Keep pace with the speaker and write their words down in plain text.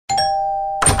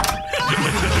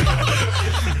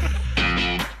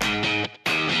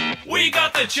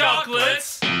the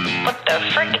chocolates. What the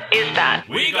frick is that?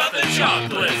 We got the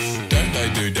chocolates. Don't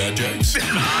they do dad jokes?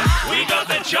 We got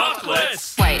the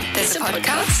chocolates. Wait, there's a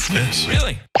podcast? Yes.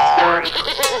 Really?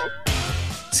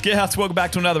 Scouts, welcome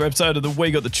back to another episode of the We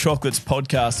Got the Chocolates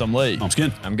podcast. I'm Lee. I'm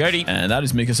Skin. I'm Gertie. And that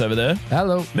is Mikus over there.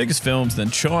 Hello. Mikus films,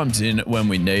 then chimes in when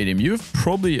we need him. You have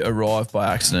probably arrived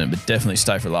by accident, but definitely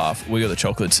stay for a laugh. We Got the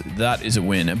Chocolates. That is a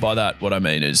win. And by that, what I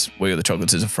mean is We Got the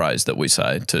Chocolates is a phrase that we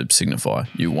say to signify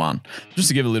you won. Just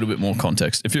to give a little bit more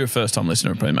context. If you're a first-time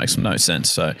listener, it probably makes no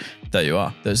sense. So there you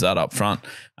are. There's that up front.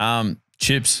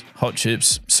 Chips, hot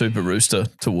chips, Super Rooster,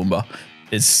 Toowoomba.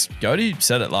 Gertie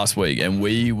said it last week, and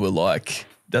we were like,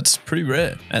 that's pretty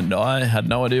rare. And I had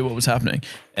no idea what was happening.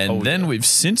 And then we've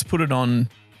since put it on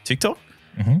TikTok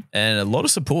and a lot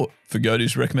of support for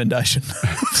Gertie's recommendation.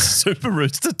 Super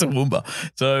Rooster Toowoomba.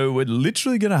 So we're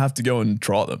literally going to have to go and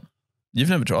try them. You've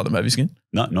never tried them, have you, Skin?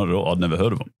 No, not at all. I'd never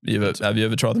heard of them. Have you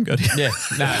ever tried them, Gertie? Yeah.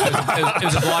 No, it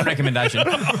was a blind recommendation.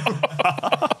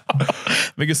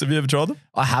 Mikus, have you ever tried them?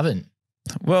 I haven't.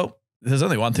 Well, there's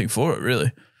only one thing for it,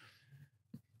 really.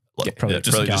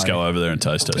 Just go over there and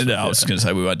taste it. No, I was just going to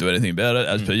say we won't do anything about it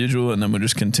as per usual, and then we'll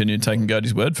just continue taking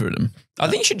Gertie's word for it. I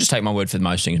think you should just take my word for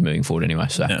most things moving forward anyway.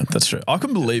 So Yeah, that's true. I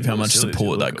couldn't believe how much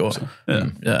support that got.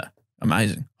 Yeah,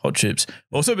 amazing. Hot chips.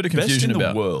 Also a bit of confusion Best in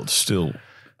about the world still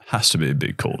has to be a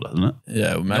big call, doesn't it?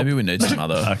 Yeah, well, maybe we need some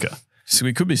other. Okay. So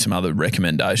we could be some other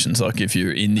recommendations, like if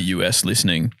you're in the US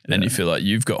listening and you feel like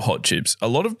you've got hot chips. A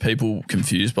lot of people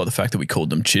confused by the fact that we called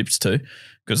them chips too,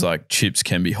 because like chips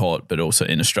can be hot, but also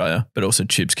in Australia, but also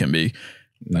chips can be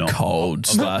cold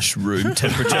 / room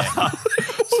temperature.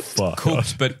 Fuck.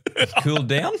 cooked but cooled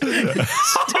down.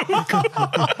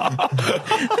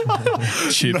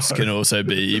 Chips can also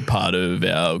be part of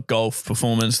our golf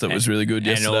performance that was really good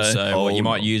yesterday. And also what you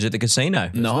might use at the casino.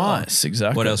 Nice,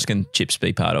 exactly. What else can chips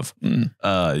be part of?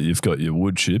 You've got your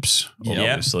wood chips,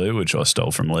 obviously, which I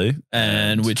stole from Lee.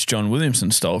 And which John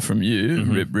Williamson stole from you.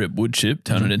 Rip, rip, wood chip,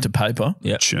 turn it into paper.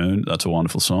 Yep. Tune. That's a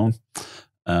wonderful song.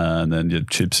 And then your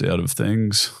chips out of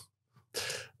things.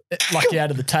 Lucky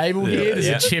out of the table here.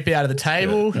 There's a chip out of the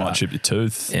table. Might chip your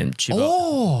tooth. And chip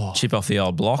off the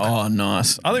old block. Oh,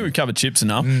 nice. I think we've covered chips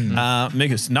enough.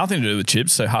 Mikus, nothing to do with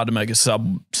chips, so hard to make a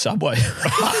Subway.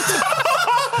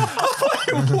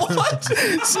 What?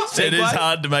 It is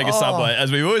hard to make a Subway.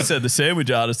 As we've always said, the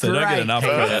sandwich artists, they don't get enough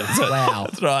credit. Wow.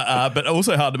 That's right. But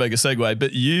also hard to make a segue.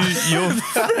 But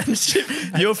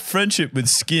your friendship with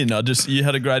Skin, you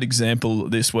had a great example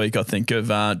this week, I think, of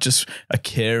just a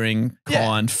caring,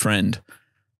 kind friend.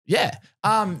 Yeah.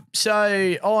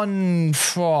 So on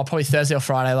probably Thursday or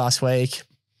Friday last week,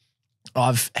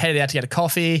 I've headed out to get a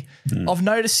coffee. I've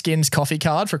noticed Skin's coffee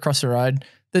card for across the road.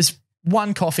 There's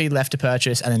one coffee left to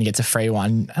purchase and then he gets a free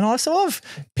one. And I've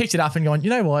picked it up and gone,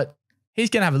 you know what? He's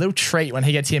going to have a little treat when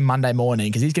he gets here Monday morning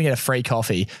because he's going to get a free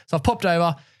coffee. So I've popped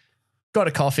over, got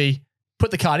a coffee, put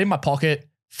the card in my pocket,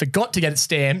 forgot to get it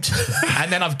stamped.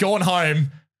 And then I've gone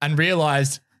home and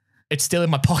realized it's still in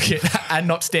my pocket and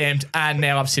not stamped. And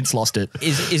now I've since lost it.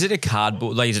 Is it a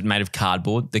cardboard? Like, is it made of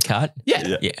cardboard, the card?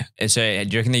 Yeah. Yeah. And so do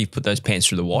you reckon that you put those pants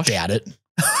through the wash? Doubt it.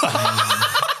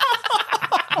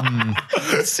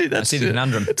 See, that's I see the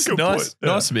conundrum. It's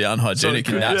nice to be unhygienic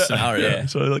in that scenario. Yeah.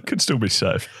 So it could still be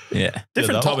safe. Yeah.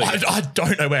 Different topic. I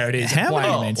don't know where it is. How By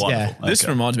any many- means. wonderful. Yeah. This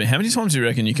reminds me, how many times do you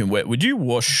reckon you can wear? Would you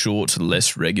wash shorts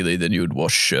less regularly than you would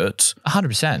wash shirts?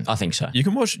 100%. I think so. You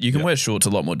can wear shorts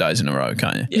a lot more days in a row,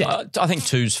 can't you? Yeah. I think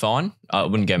two's fine. I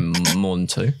wouldn't go more than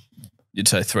two. You'd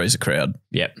say three's a crowd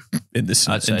Yep. in this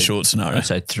I'd say- short scenario. I'd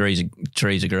say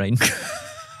trees are green.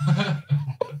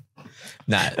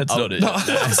 No, That's not it.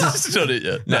 That's not it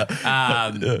yet.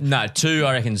 No, two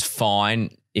I reckon's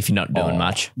fine if you're not doing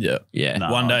much. Yeah. Yeah.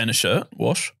 No. One day in a shirt,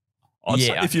 wash. I'd say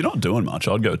Yeah. if you're not doing much,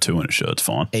 I'd go 2 in a shirt. It's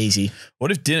fine. Easy.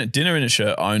 What if dinner in a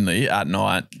shirt only at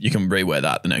night? You can rewear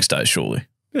that the next day, surely.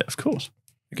 Yeah, of course.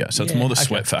 Okay, so it's more the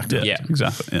sweat factor. Yeah,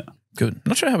 exactly. Yeah. Good.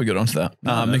 Not sure how we got onto that.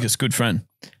 Mikus, good friend.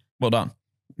 Well done.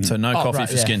 So no coffee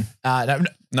for Skin.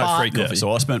 No free coffee. Yeah,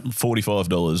 so I spent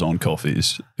 $45 on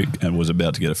coffees and was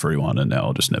about to get a free one, and now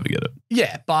I'll just never get it.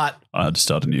 Yeah, but I had to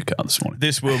start a new card this morning.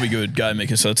 This will be good. Go,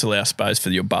 Mikus. So let's allow space for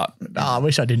your butt. I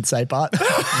wish I didn't say but.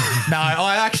 No,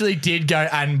 I actually did go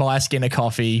and buy Skin a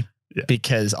coffee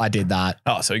because I did that.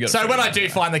 Oh, so you got. So when I do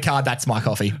find the card, that's my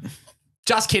coffee.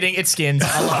 Just kidding. It's Skins.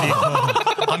 I love you.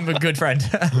 I'm a good friend.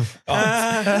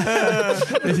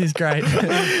 This is great.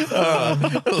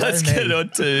 Let's get on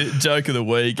to joke of the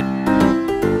week.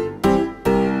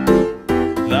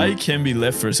 they can be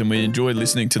left for us and we enjoy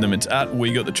listening to them. It's at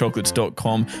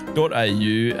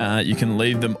wegotthechocolates.com.au. You can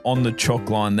leave them on the chalk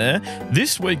line there.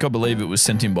 This week, I believe it was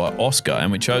sent in by Oscar,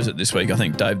 and we chose it this week. I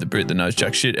think Dave the Brit that knows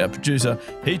jack shit, our producer,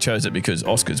 he chose it because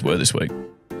Oscars were this week,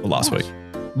 or last week,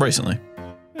 recently.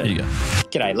 There you go.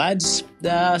 G'day, lads.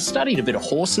 Studied a bit of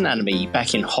horse anatomy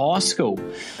back in high school,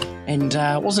 and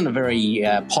it wasn't a very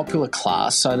popular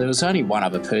class, so there was only one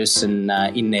other person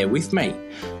in there with me.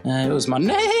 It was my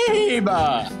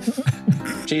neighbour.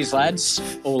 Cheers, lads.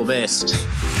 All the best.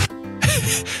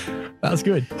 That was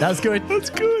good. That's good.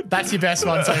 That's your best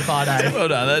one so far, Dave. Well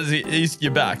done.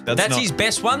 You're back. That's his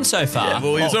best one so far. Yeah,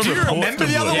 well, he's on do you report. remember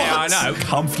the other Yeah, ones? I know.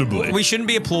 Comfortably. We shouldn't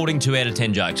be applauding 2 out of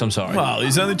 10 jokes. I'm sorry. Well,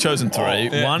 he's only chosen 3.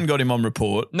 yeah. One got him on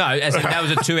report. No, as in, that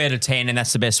was a 2 out of 10, and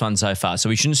that's the best one so far. So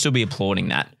we shouldn't still be applauding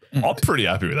that. I'm pretty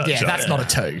happy with that. Yeah, joke. that's not a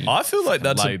 2. I feel like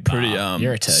that's Low a pretty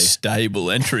You're a 2. stable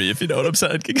entry, if you know what I'm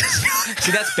saying.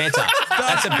 See, that's better.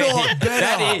 That's a better.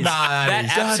 That is. That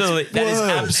is absolutely.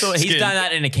 He's Skin. done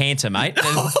that in a canter, mate.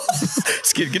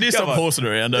 Skid, can you stop horsing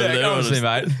around over there? Honestly,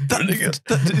 mate.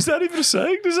 Is that even a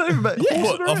saying? Does that even make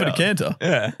What, off at a canter?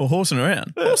 Yeah. Or horsing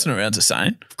around? Horsing around's a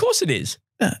saying. Of course it is.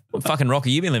 Yeah. Well, fucking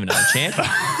Rocky, you've been living on a champ.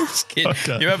 Skid,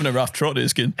 you're having a rough trot here,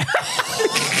 Skid.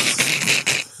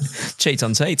 Cheats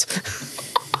on seats.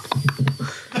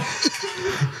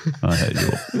 I hate you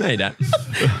all. No, you don't.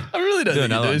 I really don't think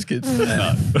another you one. do,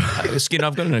 Skid. Skin,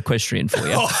 I've got an equestrian for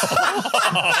you.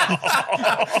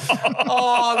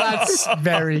 Oh, that's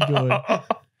very good.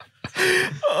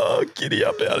 Oh, giddy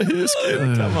up out of here,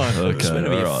 Skid. Come on. Okay, Just better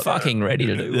be all right. fucking ready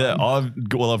to do Yeah, one.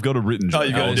 I've got a written joke. Oh,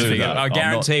 you got I'll it. do Yeah, that. I I'm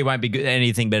guarantee it won't be good,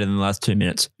 anything better than the last 2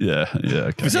 minutes. Yeah,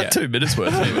 okay. Is that 2 minutes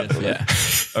worth? 2 minutes, Yeah.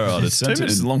 All right, it's 2 sent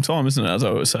minutes is a in. long time, isn't it? As I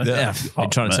always say. Yeah. I've been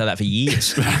trying to say that for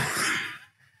years.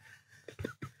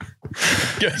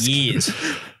 Years.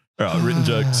 All right, written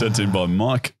joke sent in by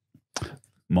Mike.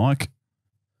 Mike,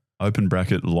 open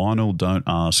bracket, Lionel, don't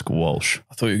ask Walsh.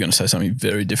 I thought you were going to say something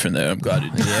very different there. I'm glad you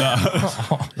did.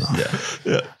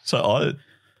 Yeah. So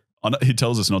I know he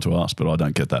tells us not to ask, but I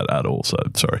don't get that at all. So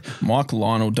sorry. Mike,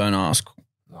 Lionel, don't ask.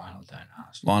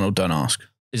 Lionel, don't ask.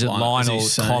 Is it Lionel, is he Lionel,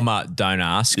 saying- comma, don't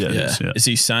ask? Yeah, it is, yeah. Is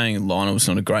he saying Lionel's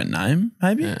not a great name,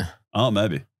 maybe? Yeah. Oh,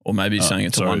 maybe. Or maybe he's saying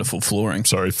it's sorry. a wonderful flooring.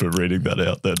 Sorry for reading that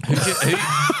out then.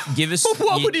 Give us,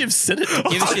 Why would he have said it?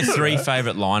 give us your 3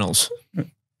 favourite Lionels.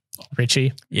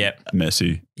 Richie. Yep.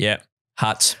 Messi. Yep.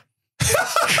 Huts.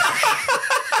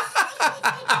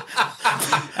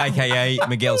 AKA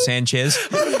Miguel Sanchez.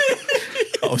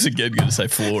 I was again going to say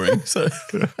flooring. So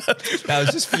That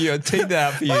was just for you. I teed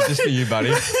that out for you, just for you, buddy.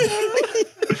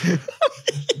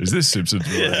 Is this Simpsons?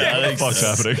 Yeah, I think What the fuck's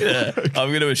so. happening? yeah, I'm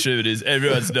going to assume it is.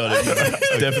 Everyone's nodding.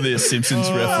 It's definitely a Simpsons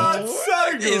reference.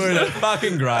 Isn't it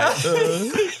fucking great?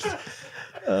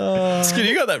 Skinny,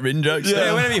 you got that written joke?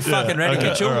 Yeah, whenever you're fucking ready, Okay,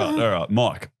 Mitchell. all right.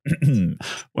 Mike,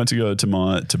 went to go to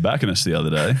my tobacconist the other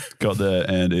day, got there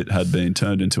and it had been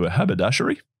turned into a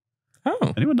haberdashery.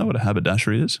 Oh. Anyone know what a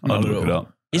haberdashery is? I Not had to at look it all.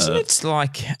 up. Isn't it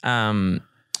like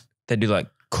they do like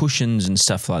cushions and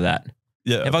stuff like that?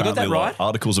 Yeah, Have I got that apparently, like, right?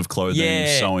 articles of clothing,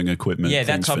 Yeah. sewing equipment, Yeah,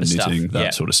 that things type for of stuff. knitting, that Yeah.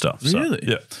 sort of stuff. So, Really?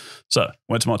 yeah. So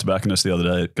went to my tobacconist the other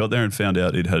day, got there and found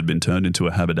out it had been turned into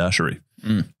a haberdashery.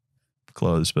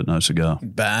 Clothes, but no cigar.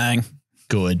 Bang.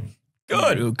 Good.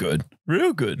 Real good.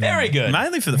 Real good. Very good.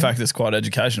 Mainly for the fact that it's quite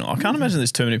educational. I can't imagine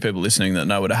there's too many people listening that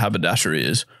know what a haberdashery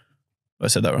is. Have I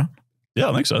said that right? Yeah,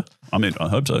 I think so. I mean, I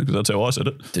hope so because that's how I said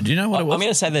it. Did you know what it I'm was? going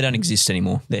to say they don't exist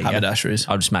anymore. There you go. Haberdasheries.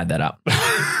 I just made that up.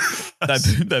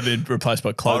 They've been replaced by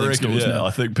I clothing reckon, stores yeah, now.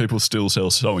 I think people still sell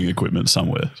sewing equipment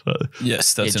somewhere. So.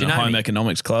 Yes, that's Yeah, in a Genomi. home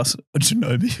economics class.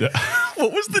 Genomi.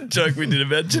 What was the joke we did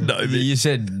about Genomi? You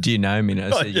said, do you know me? And I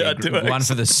Oh, said, yeah, I do, one actually.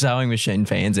 for the sewing machine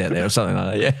fans out there or something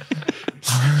like that. Yeah.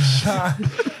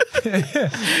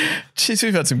 Jeez,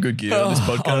 we've had some good gear on this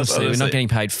podcast. Honestly, we're not getting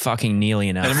paid fucking nearly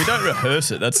enough. And we don't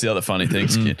rehearse it. That's the other funny thing,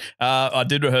 Skin. I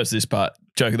did rehearse this part.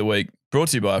 Joke of the week. Brought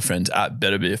to you by our friends at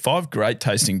Better Beer. 5 great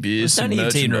tasting beers. Don't Some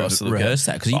need to even merchandise to look at. rehearse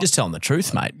that because you're just telling the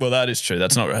truth, mate. Well, that is true.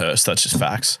 That's not rehearsed. That's just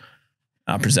facts.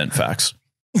 I present facts.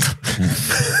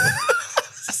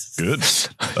 Good.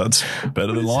 That's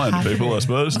better than lying to people, I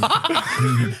suppose.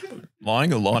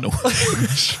 Lying or Lionel?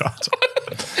 Shut up.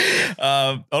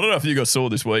 I don't know if you guys saw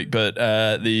this week, but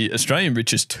the Australian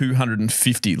richest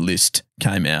 250 list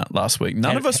came out last week.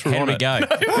 None of us were How on did we it.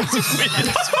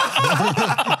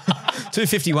 go?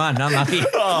 251. Unlucky.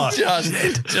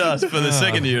 just for the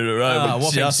second year in a row,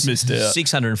 we just missed out.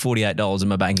 $648 in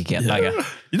my bank account. Yeah. Okay.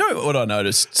 You know what I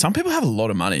noticed? Some people have a lot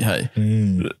of money, hey?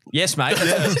 Yes, mate.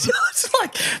 It's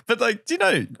like, but like, do you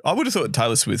know, I would have thought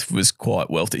Taylor Swift was quite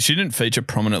wealthy. She didn't feature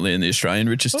prominently in the Australian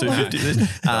richest 250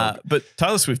 list. But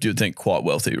Taylor Swift, you would think quite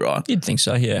wealthy, right? You'd think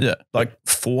so, yeah. Yeah, like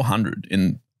 400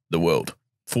 in the world,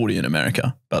 40 in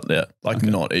America, but yeah, like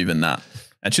not even that.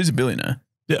 And she's a billionaire.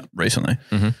 Yeah, recently.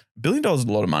 $1 billion is a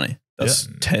lot of money. That's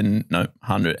 100.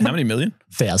 How many million?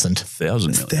 1,000.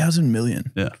 1,000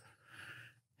 million. Yeah.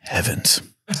 Heavens.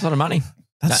 That's a lot of money.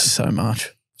 That's so much.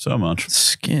 So much.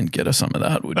 Skin, get us some of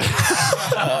that, would you?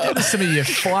 Get us some of your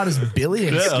finest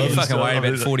billions. I'm fucking worried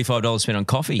about $45 spent on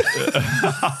coffee.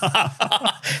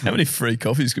 How many free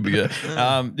coffees could we get?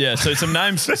 So some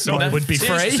names. Would be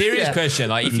free. Serious question.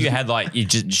 Like if you had like you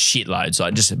just shitloads,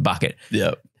 like just a bucket.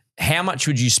 Yeah. How much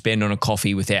would you spend on a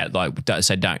coffee without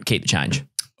don't keep the change?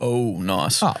 Oh,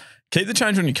 nice. Oh. Keep the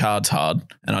change on your cards hard,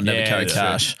 and I never carry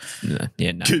cash. No,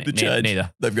 Keep the change.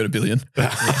 Neither. They've got $1 billion.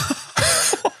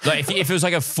 Like if it was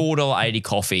like a $4.80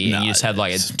 coffee and you just had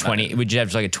like a 20, would you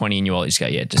have like a 20 in your wallet? You just go,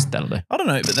 yeah, just that'll do. I don't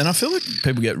know, but then I feel like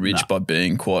people get rich by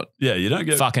being quite. Yeah, you don't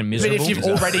get fucking But miserable. if you've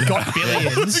already got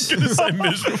billions. I was going to say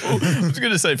miserable. I was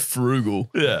going to say frugal.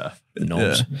 Yeah.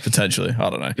 Knobs. Yeah, potentially. I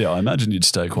don't know. Yeah, I imagine you'd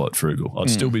stay quite frugal. I'd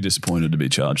still be disappointed to be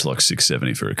charged like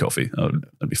 $6.70 for a coffee. That'd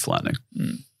be flattening.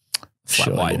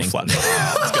 Flat whitening.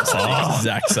 I was going to say the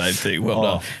exact same thing. Well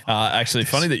done. Actually,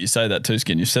 funny that you say that too,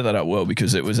 Skin. You set that up well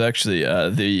because it was actually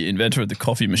the inventor of the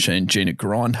coffee machine, Gina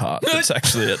Grindhart, that's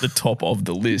actually at the top of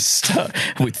the list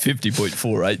with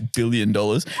 $50.48 billion.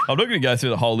 I'm not going to go through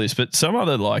the whole list, but some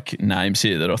other like names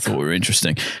here that I thought were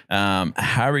interesting.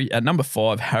 Harry at number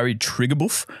 5, Harry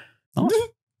Triggerbuff.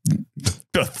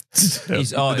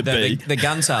 He's the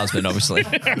gun salesman, obviously.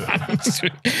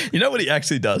 You know what he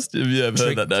actually does? Have you ever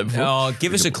heard that name before? Oh,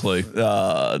 give us a clue.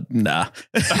 Nah.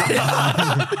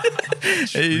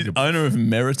 He's owner of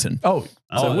Meriton. Oh,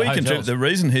 So we hotels. contribute. The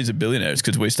reason he's a billionaire is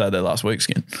because we stayed there last week,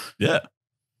 Skin, Yeah.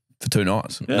 for 2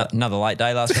 nights. Yeah. Another late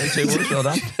day last week, 2 weeks. Well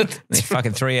done.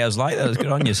 Fucking 3 hours late. That was good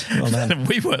on you. Well done.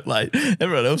 We weren't late.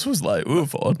 Everyone else was late. We were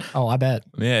fine. oh, I bet.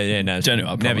 Yeah, no.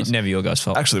 Genuine, I promise. Never your guys'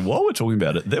 fault. Actually, while we're talking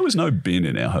about it, there was no bin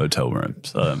in our hotel room.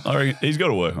 So I reckon he's got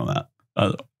to work on that.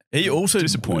 He also,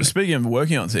 Disappointing. speaking of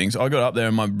working on things, I got up there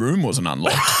and my room wasn't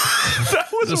unlocked. That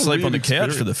I was asleep on the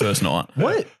couch for the first night.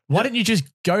 What? Why didn't you just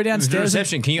go The downstairs?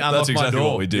 reception. Can you unlock That's exactly my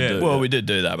door? what we did do. Well, we did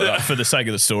do that, but for the sake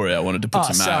of the story, I wanted to put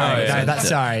some sorry. mayo. No, that's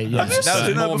sorry. Yeah. Have you That seen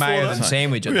was more before, mayo though? than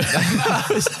sandwich.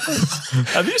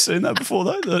 Have you seen that before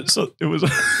though? It was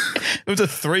It was a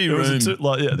 3-room.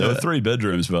 there were 3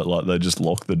 bedrooms, but like they just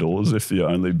lock the doors if you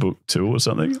only book 2 or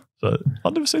something. So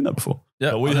I'd never seen that before.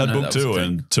 Yeah, But we I had didn't know booked that was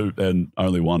a 2 and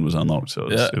only 1 was unlocked. So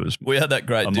it was we had that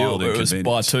great a deal mild where it was buy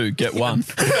inconvenience. 2, get 1.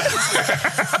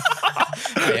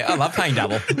 Yeah, I love paying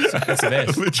double. That's the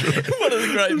best. One of the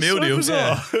great meal deals.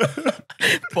 bizarre.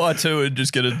 Buy 2 and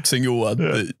just get a single one.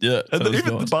 But yeah, And that was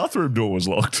even nice. the bathroom door was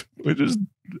locked. We just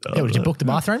Yeah, did you book the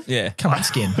bathroom? Yeah. Come on,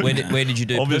 Skin. Where did you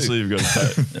do? obviously you've got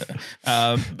to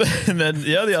pay. And then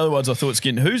the other ones I thought,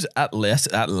 Skin, who's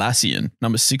Atlassian,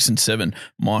 number 6 and 7,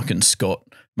 Mike and Scott.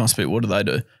 Must be, what do they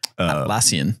do?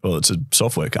 Atlassian. Well, it's a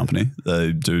software company.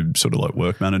 They do sort of like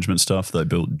work management stuff. They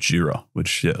built Jira,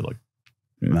 which like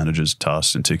manages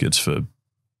tasks and tickets for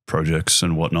projects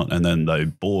and whatnot. And then they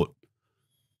bought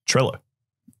Trello.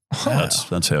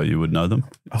 That's how you would know them.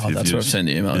 Oh, that's where I've seen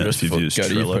the email address if you've before. used Go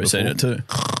to you've Trello probably seen it too.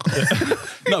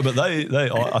 No, but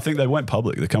I think they went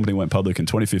public. The company went public in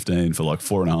 2015 for like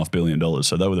 $4.5 billion.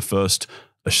 So they were the first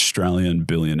Australian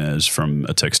billionaires from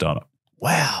a tech startup.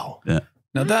 Wow. Yeah.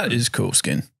 Now that is cool,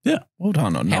 Skin. Yeah. Well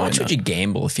done on How knowing much would that. you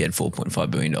gamble if you had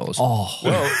 $4.5 billion? Oh,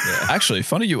 Well, actually,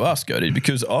 funny you ask, Cody,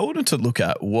 because I wanted to look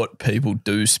at what people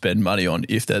do spend money on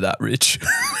if they're that rich.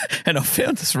 And I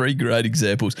found 3 great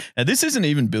examples. And this isn't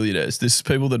even billionaires. This is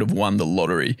people that have won the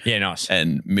lottery. Yeah, nice.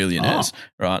 And millionaires,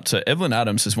 right? So Evelyn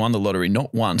Adams has won the lottery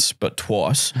not once, but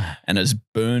twice and has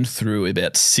burned through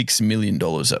about $6 million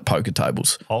at poker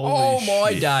tables. Oh,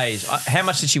 my days. How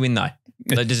much did she win, though?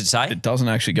 Does it say? It doesn't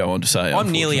actually go on to say.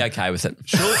 I'm nearly okay with it.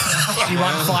 she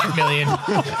won $5 million.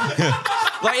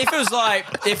 Like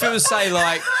if it was say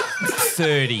like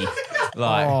 30,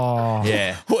 like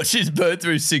yeah. What, she's burned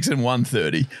through 6 and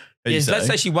 130. Yes, let's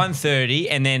say she won 30,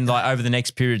 and then like over the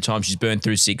next period of time, she's burned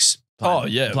through 6. Oh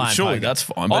yeah, playing surely poker. that's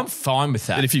fine. I'm fine with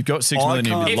that. But if you've got 6 million,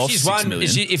 you've If lost she's 6 won,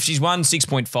 million. if she's won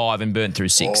 6.5 and burnt through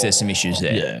 6, there's some issues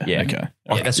there. Yeah, okay.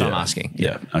 Yeah, that's what I'm asking.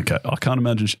 Yeah. Okay. I can't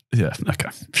imagine. Okay.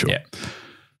 Sure. Yeah.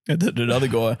 And then another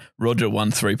guy, Roger,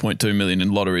 won $3.2 million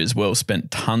in lottery as well, spent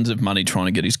tons of money trying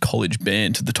to get his college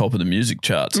band to the top of the music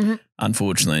charts.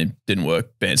 Unfortunately, didn't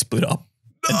work. Band split up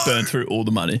and burned through all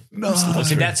the money.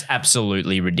 See, that's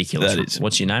absolutely ridiculous. That is.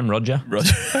 What's your name, Roger?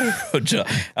 Roger.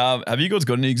 Have you guys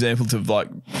got any examples of like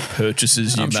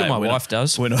purchases you've I'm sure made? my wife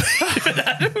does. We're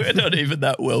not even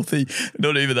that wealthy.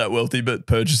 Not even that wealthy, but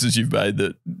purchases you've made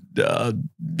that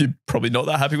you're probably not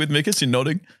that happy with, Mikas. You're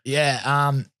nodding.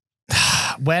 Yeah.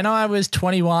 When I was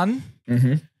 21,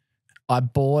 I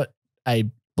bought a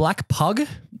black pug.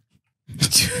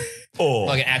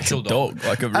 Like an actual dog.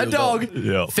 Like a real Dog.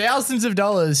 Yeah. Thousands of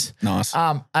dollars. Nice.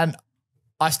 And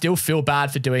I still feel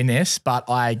bad for doing this, but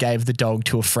I gave the dog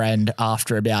to a friend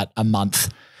after about a month.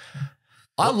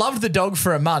 I loved the dog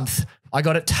for a month. I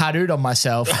got it tattooed on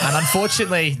myself. And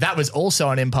unfortunately, that was also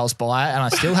an impulse buy, and I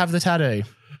still have the tattoo.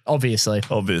 Obviously,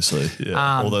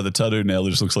 yeah. Although the tattoo now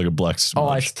just looks like a black smudge.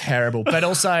 Oh, it's terrible. But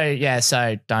also, yeah,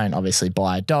 so don't obviously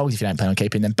buy dogs if you don't plan on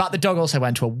keeping them. But the dog also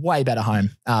went to a way better home,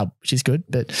 which is good.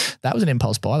 But that was an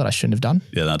impulse buy that I shouldn't have done.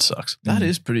 Yeah, that sucks. That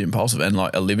is pretty impulsive and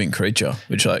like a living creature,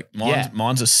 which like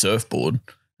mine's a surfboard,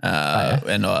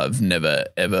 and I've never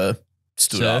ever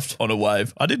stood Surfed? up on a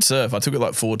wave. I did surf. I took it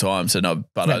like 4 times, and I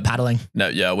Went paddling. No,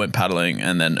 yeah, I went paddling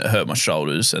and then it hurt my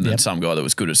shoulders. And then some guy that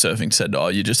was good at surfing said, "Oh,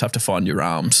 you just have to find your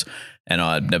arms." And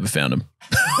I'd never found them.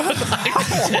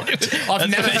 I've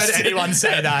never heard anyone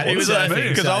say that. It was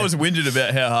because I was whinging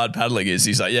about how hard paddling is.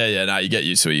 He's like, yeah, you get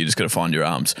used to it. You just got to find your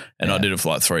arms. And I did it for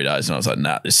like 3 days, and I was like,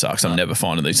 nah, this sucks. I'm never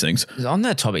finding these things. On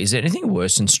that topic, is there anything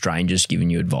worse than strangers giving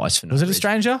you advice for no Was it a reason?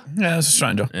 stranger? Yeah, it's a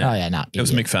stranger. Oh, yeah, no. It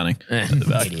was Mick Fanning.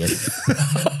 Idiot.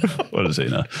 What does he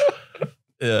know?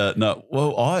 Yeah, no.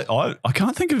 Well, I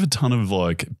can't think of a ton of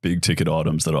like big ticket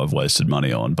items that I've wasted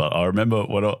money on, but I remember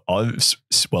when I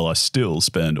still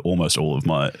spend almost all of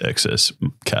my excess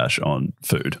cash on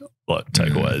food, like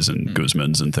takeaways and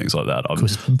Guzmans and things like that. I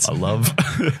love,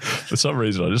 for some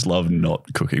reason, I just love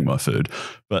not cooking my food.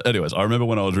 But anyways, I remember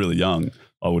when I was really young,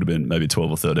 I would have been maybe 12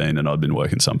 or 13 and I'd been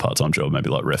working some part-time job, maybe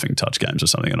like reffing touch games or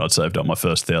something, and I'd saved up my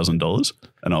first $1,000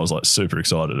 and I was like super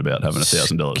excited about having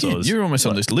 $1,000. You're almost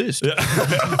on this list. Yeah.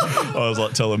 I was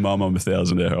like telling mum I'm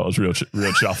 $1,000. I was real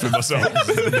chuffed with myself.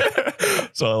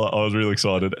 So I was really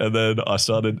excited. And then I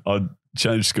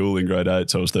changed school in grade 8,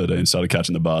 so I was 13, started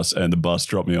catching the bus, and the bus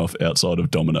dropped me off outside of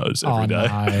Domino's every day.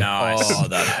 Nice. Oh,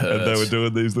 that hurts. And they were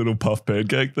doing these little puff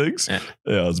pancake things. Yeah,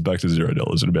 I was back to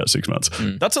 $0 in about 6 months.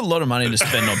 That's a lot of money to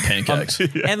spend on pancakes.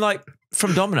 And like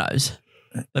from Domino's,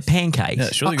 the pancakes. Yeah,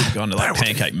 surely you could have gone to like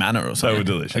Pancake Manor or something. They were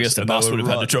delicious. I guess the And bus they would were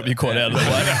have had to drop you quite out of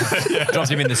the way.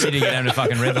 Dropped him in the city, get down to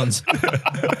fucking Redlands.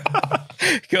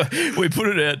 We put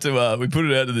it out to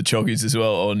the chockies as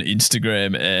well on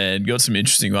Instagram and got some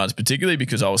interesting ones, particularly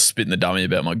because I was spitting the dummy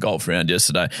about my golf round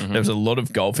yesterday. There was a lot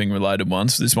of golfing related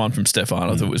ones. This one from Stefan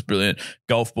I thought was brilliant.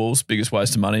 Golf balls, biggest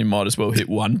waste of money. Might as well hit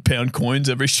 £1 coins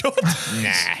every shot.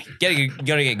 Nah,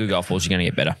 gotta get good golf balls. You're gonna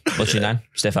get better. What's your name?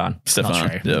 Stefan.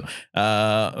 Stefan. Yeah.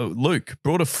 Luke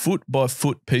brought a foot by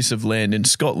foot piece of land in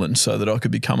Scotland so that I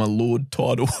could become a Lord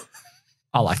title.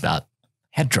 I like that.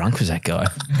 How drunk was that guy?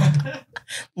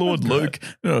 Lord Luke.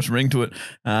 Nice ring to it.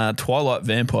 Twilight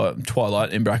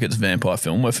in brackets vampire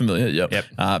film. We're familiar.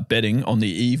 Yep. Betting on the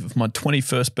eve of my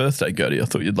 21st birthday, Gertie. I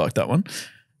thought you'd like that one.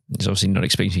 He's obviously not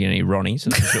expecting any Ronnies,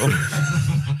 that's for sure.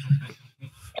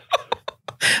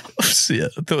 Yeah,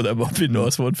 I thought that might be a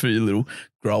nice one for your little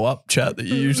grow up chat that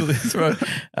you usually throw.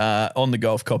 On the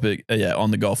golf topic,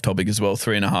 on the golf topic as well,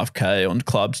 3.5K on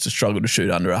clubs to struggle to shoot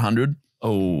under 100.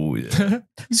 Oh, yeah.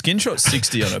 Skin shot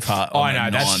 60 on a part. I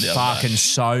know, that's fucking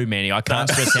so many. I can't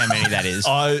stress how many that is.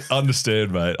 I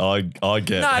understand, mate. I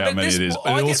get how many it is.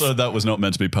 And also, that was not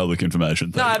meant to be public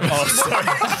information. No, but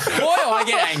why I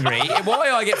get angry, why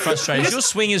I get frustrated, your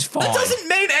swing is fine. That doesn't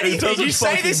mean anything. You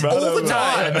say this all the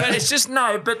time. But it's just, you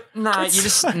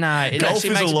just, no. Golf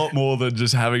is a lot more than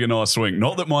just having a nice swing.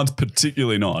 Not that mine's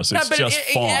particularly nice. It's just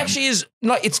fine. It actually is,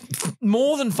 like, it's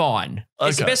more than fine.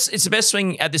 It's the best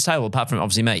swing at this table, apart from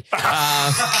obviously me.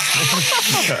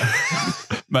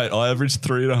 Mate, I averaged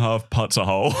 3.5 putts a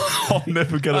hole. I'm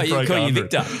never going to break 100. You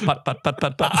Victor. Putt.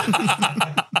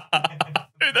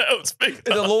 Who the hell's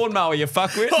Victor? The lawnmower you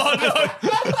fuck with. Oh, no.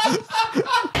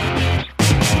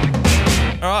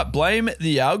 All right, blame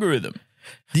the algorithm.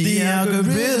 The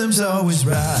algorithm's always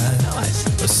right.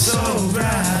 Nice. So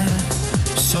right.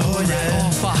 So yeah. Oh,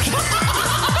 fuck.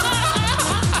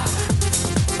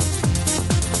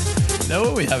 Know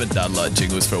when we haven't done like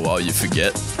jingles for a while, you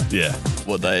forget Yeah.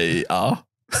 what they are.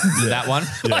 That one.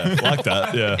 Yeah, like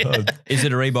that. Yeah. Is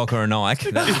it a Reebok or a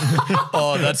Nike?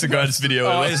 Oh, that's the greatest video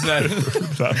ever. Isn't it?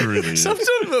 That really is. Sometimes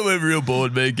when we're real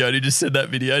bored, me and Cody just send that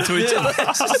video to each other.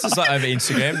 It's just like over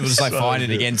Instagram. We'll just like find it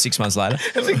again 6 months later.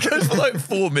 And it goes for like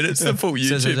 4 minutes, the full So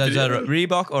YouTube is it video. a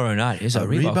Reebok or a Nike? Is it a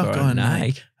Reebok or a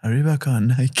Nike? A Reebok or a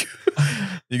Nike.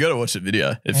 You got to watch the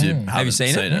video if you haven't you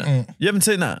seen it? You haven't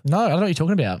seen that? No, I don't know what you're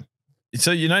talking about.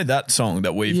 So you know that song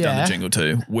that we've done Yeah. the jingle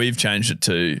to, we've changed it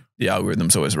to The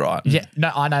Algorithm's Always Right. Yeah,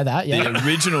 no, I know that. Yeah. The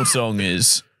original song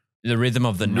is The Rhythm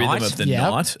of the Night. Rhythm of the Yep,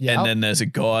 Night. yep. And then there's a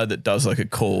guy that does like a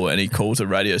call and he calls a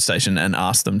radio station and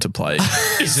asks them to play.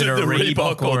 Is it a the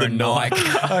Reebok or a Nike?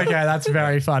 Okay, that's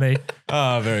very funny.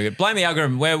 Oh, very good. Blame the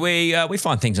algorithm, where we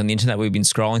find things on the internet we've been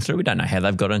scrolling through. We don't know how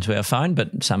they've got into our phone,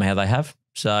 but somehow they have.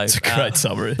 So It's a great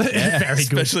summary. Very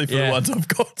good. Especially for the ones I've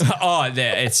got. I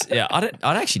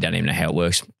actually don't even know how it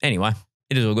works. Anyway,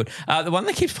 it is all good. The one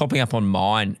that keeps popping up on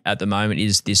mine at the moment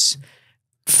is this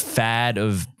fad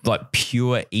of like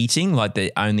pure eating, like they're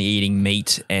only eating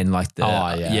meat and like the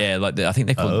I think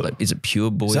they call it, like, is it Pure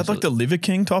Boys? Is that like the Liver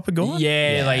King type of guy?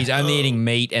 Yeah, like he's only eating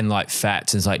meat and like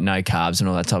fats and it's like no carbs and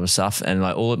all that type of stuff. And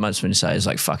like all it makes me to say is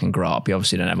like fucking grow up. You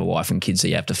obviously don't have a wife and kids that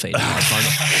you have to feed.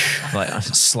 Like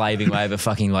slaving over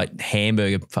fucking like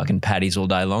hamburger fucking patties all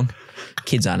day long.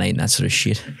 Kids aren't eating that sort of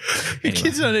shit. Anyway.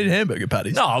 Kids don't eat hamburger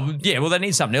patties. No, yeah, well they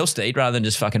need something else to eat rather than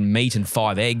just fucking meat and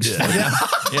 5 eggs.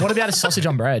 What about a sausage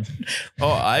on bread? Oh,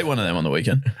 I ate one of them on the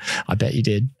weekend. I bet you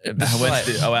did.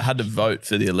 I had to vote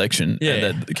for the election and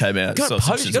then it came out. You got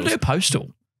sausage to do a sizzles.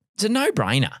 postal. It's a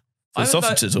no-brainer. For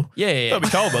sausage sizzle? Yeah. That'll be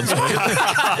cold ones.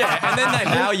 Yeah, and then they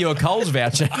mail you a Coles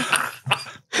voucher.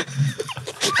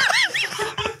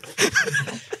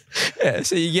 Yeah,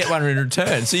 so you get one in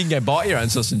return, so you can go buy your own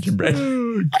sausage and bread. I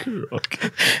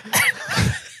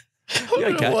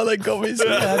don't know why they got me so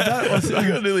I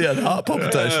got nearly had heart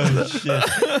palpitations.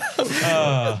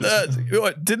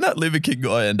 Didn't that Liver King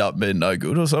guy end up being no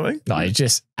good or something? No, he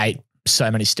just ate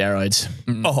so many steroids.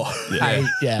 Oh,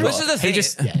 Yeah. This is the thing.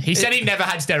 He said he never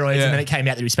had steroids, and then it came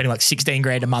out that he was spending like 16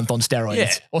 grand a month on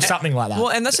steroids or something like that.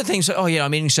 Well, and that's the thing. So,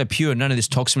 I'm eating so pure, none of this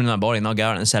toxin in my body, and they'll go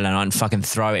out on Saturday night and fucking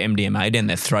throw MDMA down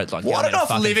their throat. Like, I don't know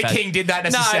if Liver King did that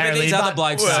necessarily. No, but these other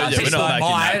blokes. Well, we're not making that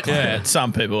might. claim. Yeah,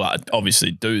 some people obviously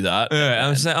do that.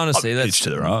 Yeah, honestly, that's Each to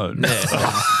their own.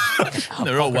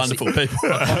 They're all wonderful people.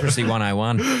 Hypocrisy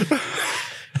 101.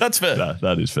 That's fair. No,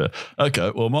 that is fair. Okay,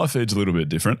 well, my feed's a little bit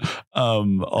different. Well,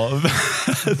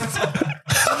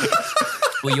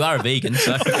 you are a vegan,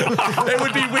 so. It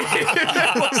would be weird if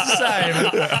it was the same.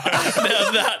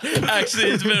 Now that actually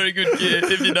is very good gear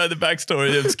if you know the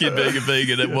backstory of Skid being a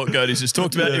vegan and what Cody's just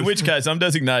talked about, in which case I'm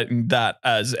designating that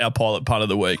as our pilot pun of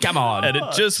the week. Come on. And it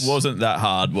just wasn't that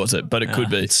hard, was it? But it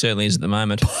could be. It certainly is at the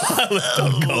moment.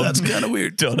 Pilot.com. That's kind of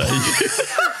weird.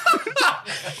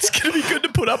 It's going to be good to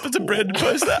put up as a brand and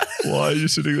post that. Why are you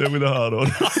sitting there with a heart on?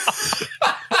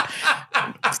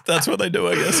 That's what they do,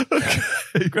 I guess. Okay.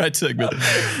 Great segment.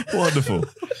 Wonderful.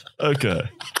 Okay.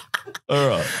 All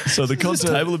right. So the This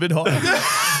concept. table a bit high.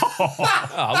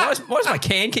 Why does my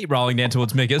can keep rolling down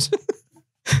towards Mickers?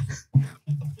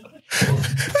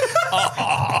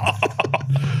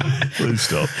 Please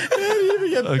stop.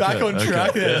 Back on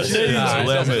track there. Yeah.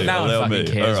 Allow me. No one Allow fucking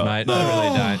me. cares, All right. mate. They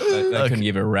really don't. They couldn't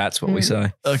give a rat's what we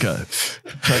say. Okay.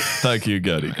 Thank you,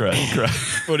 Cody. Great.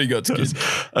 What do you got, Skid?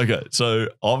 Okay, so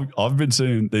I've been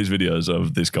seeing these videos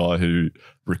of this guy who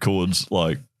records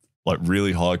like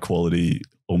really high quality,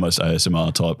 almost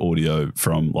ASMR type audio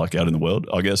from like out in the world.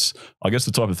 I guess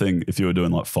the type of thing, if you were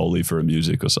doing like Foley for a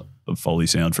music or Foley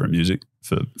sound for a music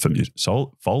for music,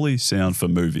 Foley sound for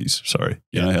movies. Sorry,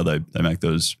 you know how they make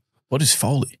those. What is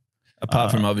Foley?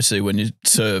 Apart from obviously when you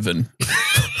serve and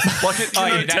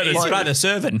It's rather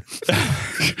serving.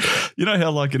 You know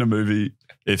how like in a movie,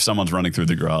 if someone's running through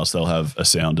the grass, they'll have a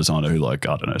sound designer who like,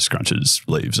 I don't know, scrunches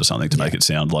leaves or something to make it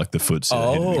sound like the foot's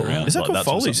hitting the ground. Is that like called sort of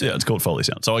Foley stuff. sound? Yeah, it's called Foley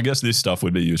sound. So I guess this stuff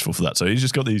would be useful for that. So he's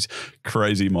just got these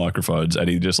crazy microphones and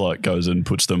he just like goes and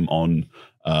puts them on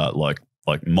like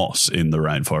moss in the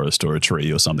rainforest or a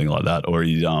tree or something like that. Or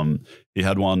he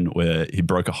had one where he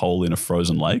broke a hole in a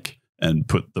frozen lake and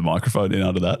put the microphone in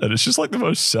under that. And it's just like the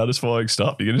most satisfying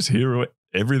stuff. You can just hear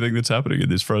everything that's happening in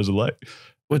this frozen lake.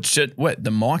 wait, the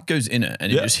mic goes in it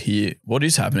and you just hear what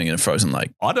is happening in a frozen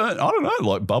lake. I don't know.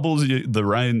 Like bubbles, the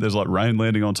rain, there's like rain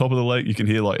landing on top of the lake. You can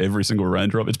hear like every single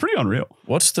raindrop. It's pretty unreal.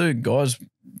 What's the guy's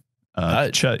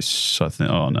Chase, I think.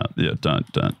 Oh, no. Yeah, don't.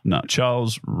 No,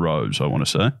 Charles Rose, I want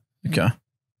to say. Okay.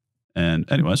 And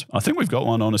anyways, I think we've got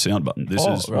one on a sound button. This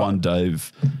is one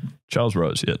Dave Charles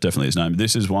Rose. Yeah, definitely his name.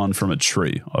 This is one from a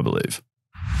tree, I believe.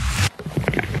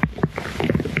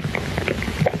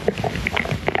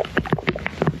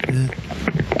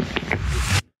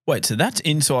 Wait, so that's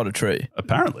inside a tree.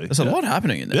 Apparently. There's a lot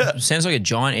happening in there. Yeah. Sounds like a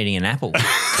giant eating an apple.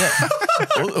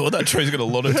 Well, that tree's got a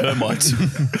lot of termites.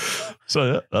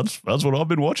 So yeah, that's what I've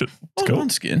been watching. It's Come on,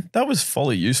 Skin. That was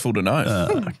fully useful to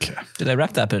know. Okay. Did they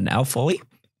wrap that up in an alfolly?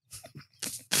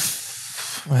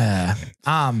 Yeah.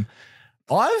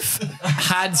 I've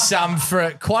had some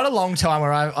for quite a long time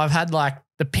where I've had like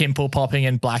the pimple popping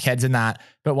and blackheads and that,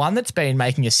 but one that's been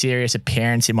making a serious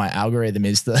appearance in my algorithm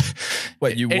is the.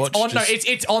 Wait, you watched?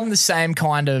 It's on the same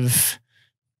kind of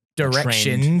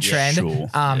direction trend. Sure.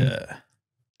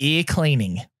 Ear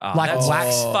cleaning, like that's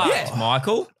wax. fucked, Yeah.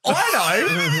 Michael.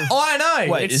 I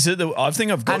know. Wait, It's- is it? I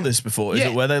think I've got and- this before. Is yeah.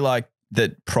 it where they like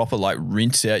that proper like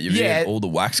rinse out your ear Yeah. and all the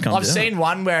wax comes I've out? seen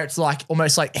one where it's like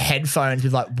almost like headphones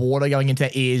with like water going into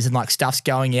their ears and like stuff's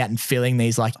going out and filling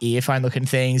these like earphone looking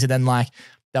things. And then like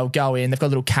they'll go in, they've got a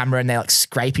little camera and they're like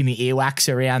scraping the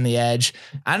earwax around the edge.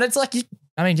 And it's like, you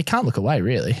can't look away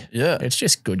really. Yeah. It's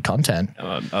just good content.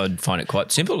 I would find it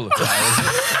quite simple to look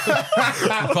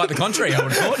at. Quite the contrary, I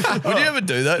would have thought. Would you ever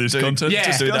do that? This content Yeah.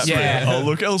 just do that. Yeah. I'll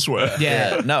look elsewhere.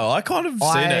 Yeah. No, I kind of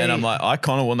seen it and I'm like, I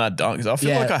kind of want that done because I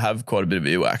feel Yeah. like I have quite a bit of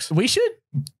earwax. We should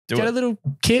Do get it. a little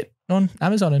kit on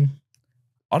Amazon and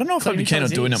I don't know if I'd be Clean keen on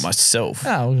each doing it other's myself.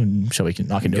 I'm sure I can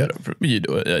do it. You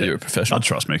do it. Yeah, you're a professional. I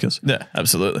trust Mikas. Yeah,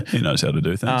 absolutely. He knows how to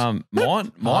do things.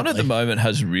 Mine at the moment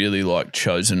has really like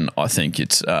chosen. I think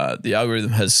it's the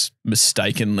algorithm has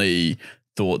mistakenly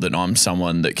thought that I'm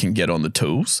someone that can get on the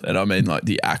tools, and I mean like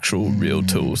the actual real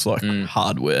tools, like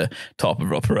hardware type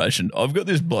of operation. I've got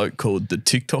this bloke called the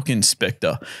TikTok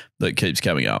Inspector that keeps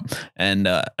coming up, and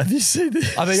have you seen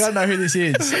this? I think I know who this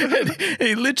is.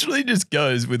 He literally just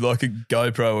goes with like a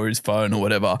GoPro or his phone or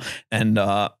whatever, and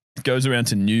goes around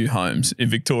to new homes in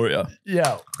Victoria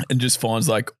Yeah. and just finds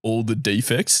like all the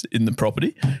defects in the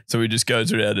property. So he just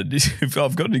goes around and if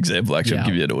I've got an example, actually, I'll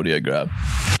give you an audio grab.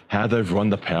 How they've run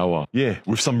the power. Yeah,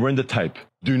 with some render tape.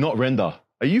 Do not render.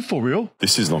 Are you for real?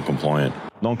 This is non-compliant.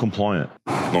 Non-compliant.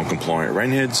 Non-compliant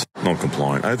rainheads,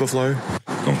 non-compliant overflow,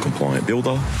 non-compliant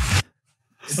builder.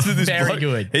 Very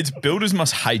good. It's builders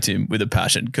must hate him with a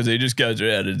passion because he just goes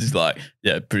around and is like,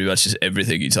 yeah, pretty much just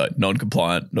everything. He's like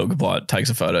non-compliant, takes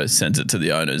a photo, sends it to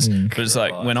the owners. But it's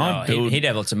like when I build, He'd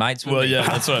have lots of mates. well, yeah,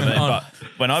 that's what I mean. But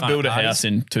when I Fun build a parties. house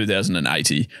in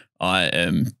 2080, I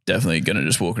am definitely going to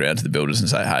just walk around to the builders and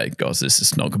say, hey, guys, this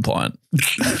is non-compliant.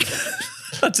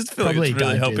 I just feel Probably like it's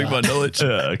really don't do helping my that. knowledge.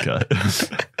 Yeah, okay.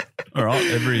 All right.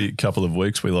 Every couple of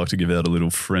weeks, we like to give out a little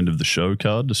friend of the show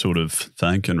card to sort of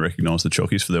thank and recognise the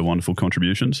Chockies for their wonderful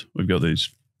contributions. We've got these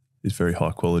very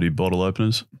high quality bottle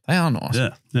openers. They are nice. Yeah,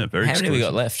 very How many exclusive. we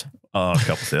got left? A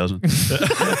couple thousand.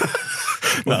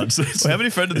 No, it's- Well, how many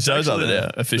friend of the it's shows are actually, there now?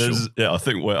 Official. Yeah, I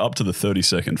think we're up to the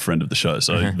 32nd friend of the show.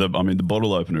 So, the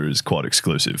bottle opener is quite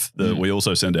exclusive. We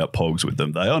also send out pogs with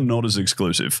them. They are not as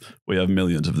exclusive. We have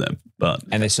millions of them, but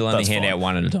And they still only that's hand fine. out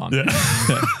one at a time. Yeah.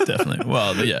 Yeah, definitely.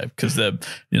 Well, yeah, because they're,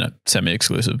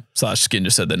 semi-exclusive. Skin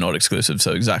just said they're not exclusive,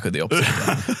 so exactly the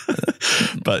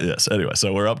opposite. But yes, anyway,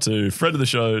 so we're up to friend of the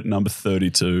show, number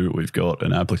 32. We've got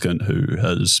an applicant who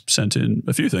has sent in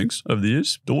a few things over the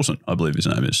years. Dawson, I believe his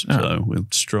name is. So we'll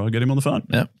just try and get him on the phone.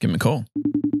 Yeah, give him a call.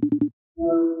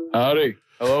 Howdy.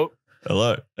 Hello.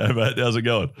 Hello. Hey, mate, how's it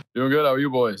going? Doing good. How are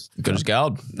you boys? Good as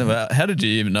gold. How did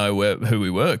you even know who we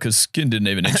were? Because Skin didn't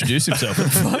even introduce himself on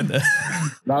the phone there.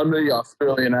 Not many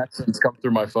Australian accents come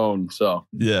through my phone, so.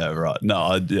 Yeah, right. No,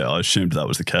 I assumed that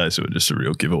was the case. It was just a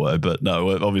real giveaway. But no,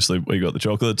 obviously we got the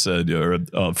chocolates and you're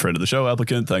a friend of the show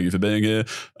applicant. Thank you for being here.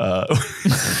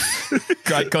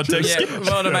 Great context. Yeah,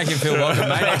 well, to make him feel welcome,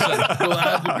 mate. Actually,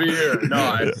 Glad to be here.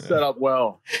 No, it's set up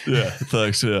well. Yeah,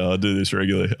 thanks. Yeah, I do this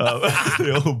regularly.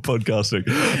 The old podcasting.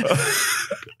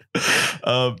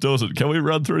 Dawson, can we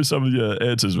run through some of your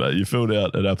answers, mate? You filled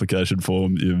out an application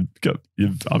form. You've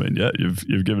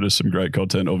given us some great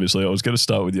content. Obviously, I was going to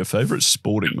start with your favorite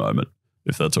sporting moment,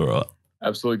 if that's all right.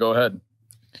 Absolutely. Go ahead.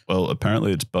 Well,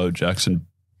 apparently it's Bo Jackson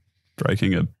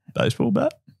breaking a baseball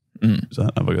bat.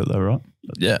 Have I got that right?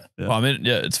 Yeah. Yeah. Well, I mean,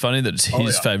 yeah, it's funny that it's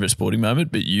his favourite sporting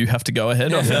moment, but you have to go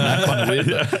ahead. I found that kind of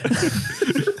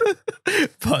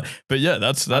weird. But yeah,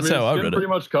 that's how I Skin read pretty it.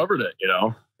 much covered it,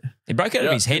 he broke out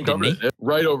of his head, didn't he? Covered it.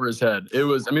 Right over his head. It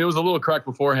was a little crack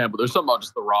beforehand, but there's something about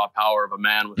just the raw power of a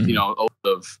man with, a lot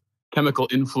of chemical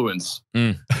influence.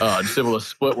 Just able to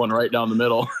split one right down the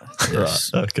middle.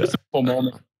 Yes. Okay. Full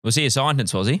moment. Was he a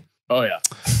scientist, was he? Oh, yeah.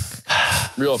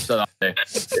 Real upset on me.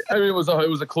 I mean, it was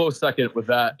a close second with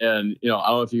that. And, I don't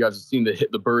know if you guys have seen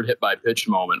the bird hit by pitch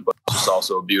moment, but it's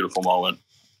also a beautiful moment.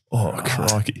 Oh,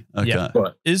 crikey. Okay. Yeah.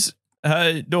 But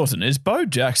Hey, Dawson, is Bo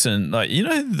Jackson, like, you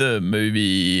know the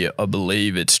movie, I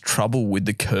believe it's Trouble with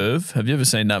the Curve? Have you ever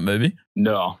seen that movie?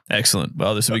 No. Excellent.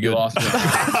 Well, this will be good.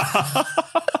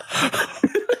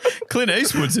 Clint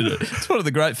Eastwood's in it. It's one of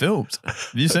the great films.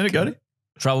 Have you seen it, Cody?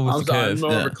 Trouble with the Curve.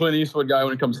 I'm more of a Clint Eastwood guy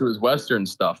when it comes to his Western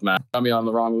stuff, man. Got me on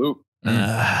the wrong loop.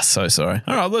 So sorry.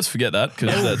 All right, let's forget that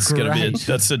because that's going to be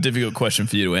that's a difficult question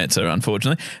for you to answer,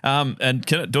 unfortunately. And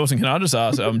Dawson, can I just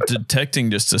ask? I'm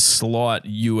detecting just a slight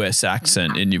US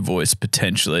accent in your voice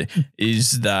potentially.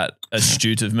 Is that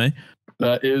astute of me?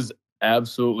 That is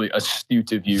absolutely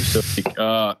astute of you.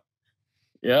 So,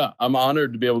 yeah, I'm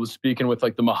honored to be able to speak in with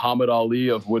like the Muhammad Ali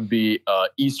of would-be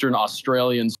Eastern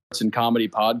Australian sports and comedy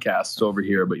podcasts over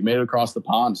here. But you made it across the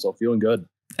pond, so feeling good.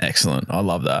 Excellent. I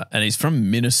love that. And he's from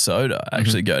Minnesota,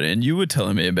 actually, Cody. And you were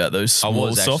telling me about those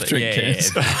small soft drink cans.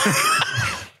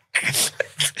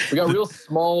 We got real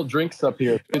small drinks up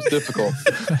here. It's difficult.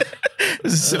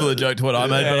 It's a similar joke to what I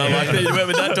made, but I like that you went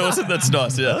with that, Dawson. That's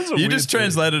nice. Yeah, you just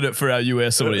translated it for our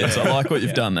US audience. I like what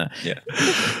you've done there. Yeah,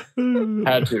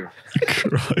 had to.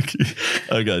 Crikey.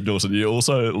 Okay, Dawson, you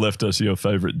also left us your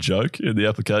favourite joke in the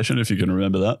application, if you can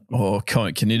remember that. Oh,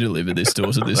 can you deliver this,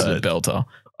 Dawson? This is a belter.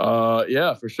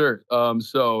 Yeah, for sure.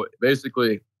 So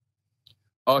basically,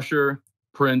 Usher,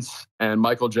 Prince, and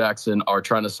Michael Jackson are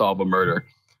trying to solve a murder.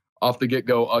 Off the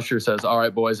get-go, Usher says, "All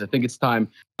right, boys, I think it's time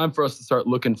for us to start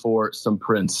looking for some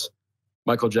Prince."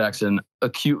 Michael Jackson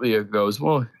acutely goes,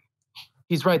 "Well,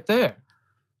 he's right there."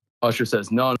 Usher says,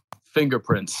 "No,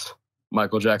 fingerprints."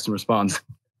 Michael Jackson responds,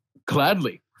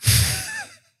 "Gladly."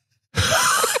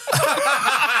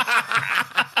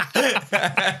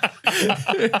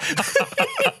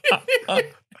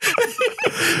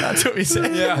 That's what we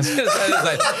said. Yeah, I was going to say there's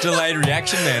like delayed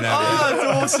reaction, man.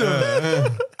 That's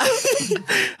awesome.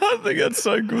 I think that's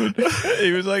so good.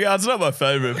 He was like, it's not my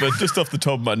favourite, but just off the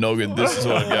top of my noggin, this is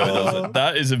what I'm going with.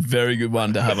 That is a very good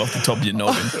one to have off the top of your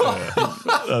noggin.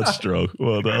 That's strong.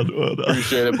 Well done. Well done.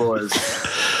 Appreciate it, boys.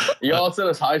 You all set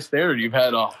us high standard. You've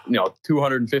had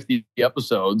 250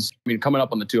 episodes. I mean, coming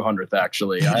up on the 200th,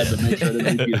 actually. I had to make sure I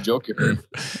didn't repeat a joke you heard.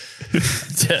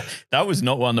 Yeah, that was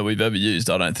not one that we've ever used,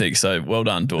 I don't think. So well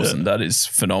done, Dawson. Yeah. That is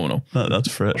phenomenal. No,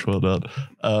 that's fresh. Well done.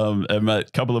 And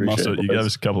mate, you gave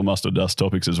us a couple of mustard dust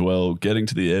topics as well. Getting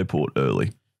to the airport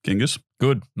early. Kingus?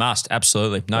 Good. Must.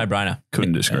 Absolutely. No brainer.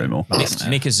 Couldn't disagree more.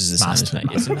 Mickers is the same as me.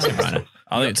 It's a no-brainer.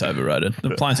 I think it's overrated.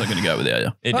 The plane's not going to go without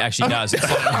you. It actually does.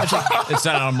 It's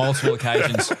done on multiple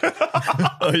occasions.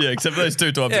 Oh, yeah, except for those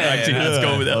two times it actually has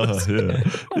gone without us.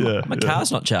 My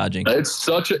car's not charging. It's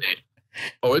such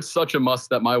a must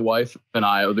that my wife and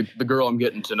I, or the girl I'm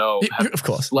getting to know, of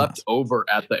course, slept over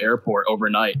at the airport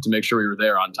overnight to make sure we were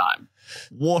there on time.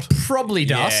 What? Probably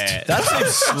dust. Yeah. That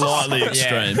seems slightly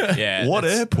extreme. Yeah. What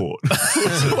airport?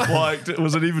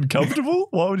 Was it even comfortable?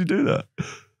 Why would you do that?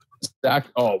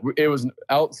 It was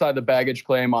outside the baggage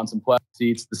claim on some plastic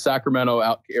seats. The Sacramento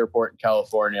airport in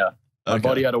California. My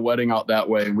buddy had a wedding out that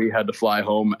way, and we had to fly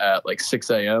home at like 6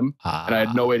 a.m. And I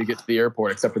had no way to get to the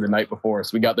airport except for the night before.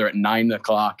 So we got there at 9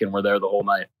 o'clock, and we're there the whole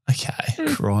night.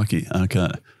 Okay. Crikey. Okay.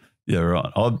 Yeah,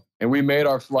 right. And we made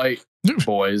our flight,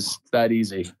 boys. It's that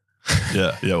easy.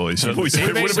 Yeah. Well, if you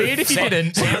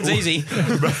didn't. Sounds easy.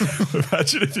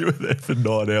 Imagine if you were there for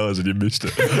 9 hours and you missed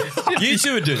it. You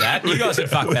two would do that. You guys would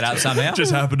fuck that up somehow.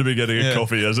 Just happened to be getting a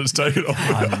coffee as it's taken off.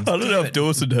 I don't know if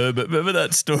Dawson heard, but remember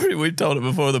that story? We told it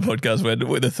before the podcast when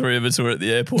the three of us were at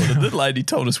the airport and the lady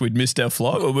told us we'd missed our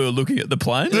flight when we were looking at the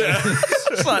plane. Yeah.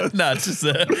 It's like, no, it's just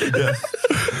there. Yeah.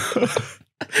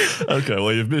 Okay,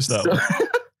 well, you've missed that one.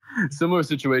 Similar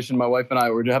situation. My wife and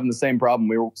I were having the same problem.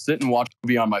 We were sitting watching a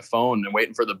movie on my phone and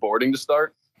waiting for the boarding to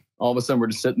start. All of a sudden, we're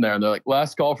just sitting there, and they're like,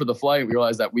 "Last call for the flight." We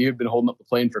realized that we had been holding up the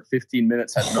plane for 15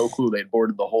 minutes, had no clue they'd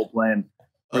boarded the whole plane.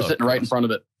 We're sitting right in front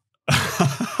of it.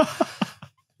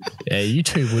 Yeah, you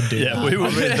two would do that. We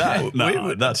would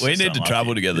that. We need to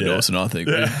travel together, Dawson, I think.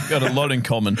 Yeah. We've got a lot in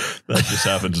common. That just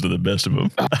happens to the best of them.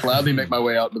 I'll gladly make my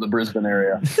way out to the Brisbane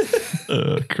area.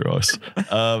 Christ.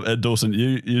 And Dawson,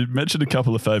 you mentioned a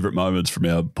couple of favourite moments from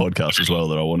our podcast as well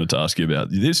that I wanted to ask you about.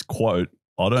 This quote,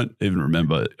 I don't even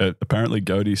remember. Apparently,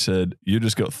 Godey said, "You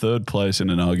just got third place in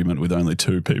an argument with only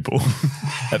two people."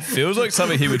 It feels like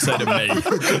something he would say to me.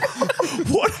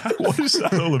 What is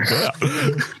that all about?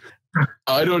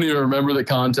 I don't even remember the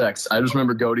context. I just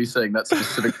remember Godey saying that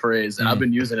specific phrase, and I've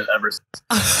been using it ever since.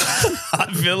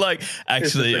 I feel like,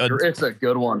 actually... It's a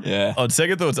good one. Yeah. On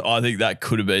second thoughts, I think that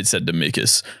could have been said to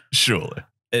Mikas. Surely.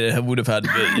 It would have had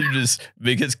to be just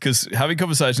because having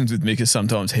conversations with Mikas,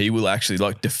 sometimes he will actually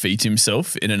like defeat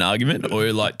himself in an argument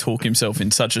or like talk himself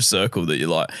in such a circle that you're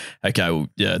like, okay, well,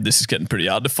 yeah, this is getting pretty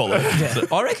hard to follow. So,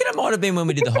 I reckon it might have been when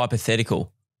we did the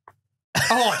hypothetical.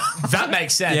 Oh, that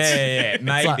makes sense. Yeah,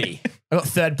 maybe. I got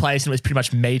third place and it was pretty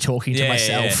much me talking to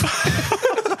myself.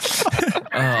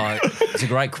 Oh, it's a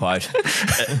great quote.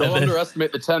 Don't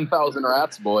underestimate the 10,000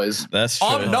 rats, boys. That's true.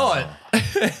 I'm not.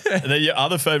 And then your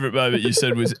other favourite moment you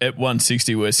said was at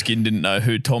 160 where Skin didn't know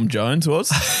who Tom Jones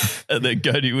was. And then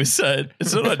Cody was saying,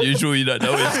 it's not unusual you don't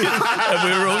know who Skin is. And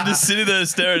we were all just sitting there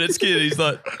staring at Skin. He's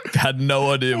like, had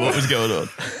no idea what was going on.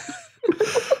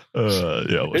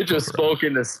 It just spoke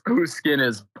into who Skin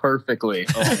is perfectly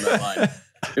on that line.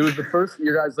 It was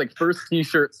your guys' first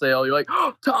T-shirt sale. You're like,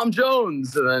 oh, Tom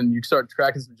Jones, and then you start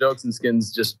cracking some jokes, and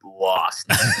Skin's just lost.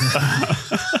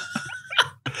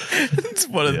 It's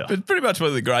pretty much one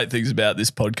of the great things about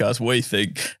this podcast, we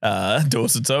think,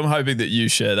 Dawson. So I'm hoping that you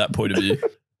share that point of view.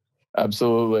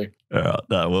 Absolutely. All right.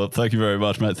 No, well, thank you very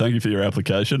much, mate. Thank you for your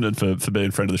application and for being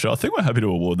a friend of the show. I think we're happy to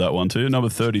award that one to you. Number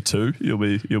 32. You'll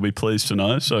be pleased to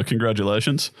know. So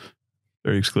congratulations.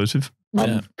 Very exclusive.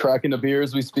 I'm cracking the beer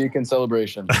as we speak in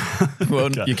celebration.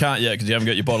 Well, you can't yet because you haven't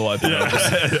got your bottle open.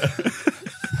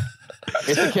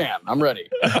 It's a can. I'm ready.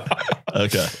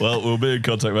 Okay. Well, we'll be in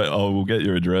contact, mate. We'll get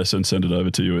your address and send it over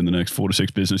to you in the next 4 to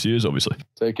 6 business years, obviously.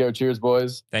 Take care. Cheers,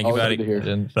 boys. Thank you, buddy.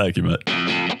 Thank you, mate.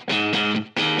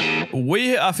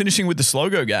 We are finishing with the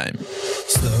Slogo game.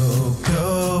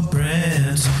 Slogo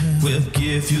brands will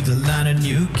give you the line and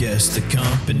you guess the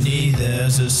company.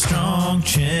 There's a strong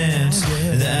chance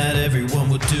that everyone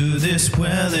will do this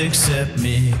well except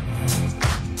me.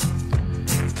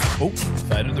 Oh,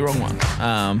 faded the wrong one.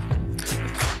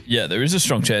 Yeah, there is a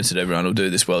strong chance that everyone will do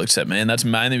this well except me, and that's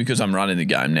mainly because I'm running the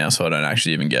game now, so I don't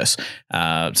actually even guess.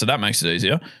 So that makes it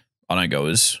easier. I don't go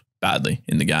as badly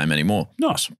in the game anymore.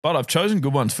 Nice. But I've chosen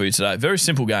good ones for you today. Very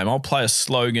simple game. I'll play a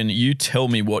slogan. You tell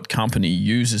me what company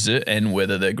uses it and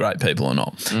whether they're great people or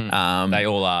not. They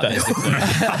all are.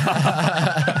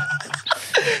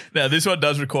 Now, this one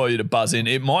does require you to buzz in.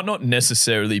 It might not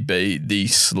necessarily be the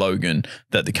slogan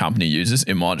that the company uses.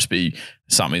 It might just be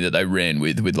something that they ran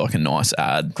with like a nice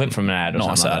ad. Clip from an ad or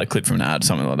nice something ad, like a clip from an ad,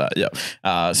 something like that.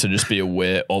 Yeah. So just be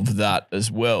aware of that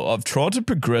as well. I've tried to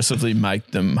progressively make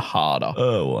them harder.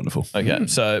 Oh, wonderful. Okay.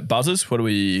 So buzzers, what are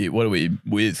we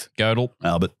with? Godel.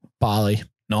 Albert. Barley.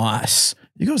 Nice.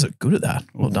 You guys are good at that.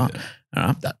 Well done. Yeah. All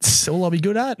right. That's all I'll be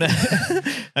good at.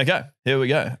 Okay. Here we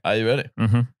go. Are you ready?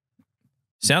 Mm-hmm.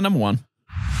 Sound number one.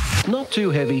 Not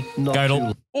too heavy, not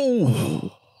Godel.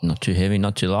 Oh. Not too heavy,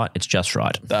 not too light. It's just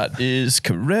right. That is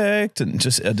correct. And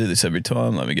I do this every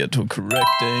time. Let me get to a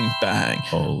correcting. Bang.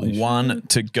 Holy one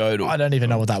to go to. I don't even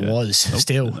know what that was.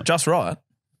 Still. Just right.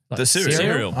 Like the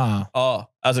cereal. Oh,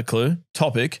 as a clue,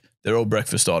 topic, they're all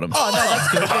breakfast items. Oh, no,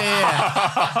 that's good. Yeah.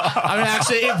 I mean,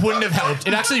 actually, it wouldn't have helped.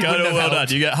 It actually wouldn't have well helped.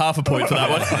 done. You get half a point for that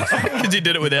one because you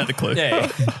did it without the clue. Yeah.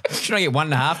 Should I get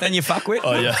 1.5 then, you fuckwit?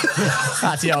 Oh, yeah.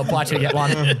 That's the old bite to get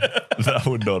one. That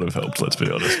would not have helped, let's be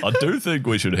honest. I do think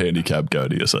we should handicap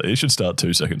Cody. So he should start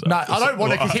 2 seconds No, after. I don't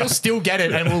want to because he'll still get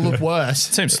it and it will look worse.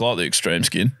 Seems slightly extreme,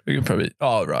 Skin. We can probably.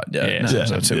 Oh, right. Yeah. Yeah. No, Yeah,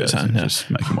 that's what you're saying. Yeah. just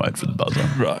make him wait for the buzzer.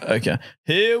 Right. Okay.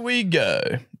 Here we go.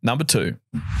 Number 2.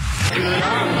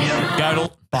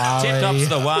 Godel. Barley. Tip top's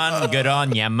the one. Good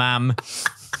on ya, mum.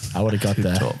 I would have got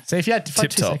there. top. So if you had 2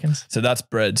 seconds. So that's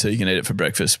bread, so you can eat it for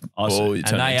breakfast. I see. Or you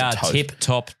turn And it they into are toast.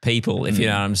 tip-top people, if you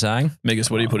know what I'm saying. Migas,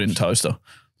 what do you put in toaster?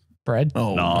 Bread.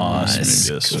 Oh, Nice, nice.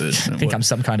 Migas. Good. I think I'm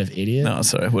some kind of idiot. No,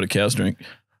 sorry. What do cows drink?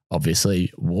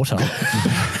 Obviously, water.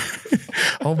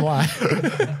 Oh, my.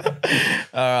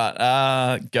 All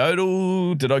right.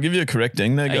 Godel, did I give you a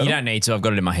correcting there, Godel? You don't need to. I've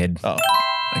got it in my head. Oh,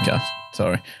 okay.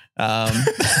 Sorry.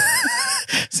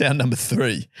 Sound number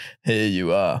 3. Here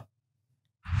you are.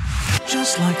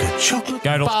 Just like a chocolate.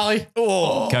 Godel. Barley.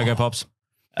 Oh, Cocoa Pops.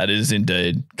 that is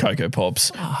indeed Cocoa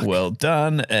Pops. Well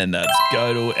done. And that's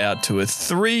Godel out to a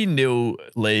 3-0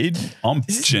 lead. I'm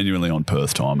genuinely on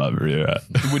Perth time over here.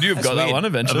 Would you have got that one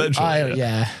eventually?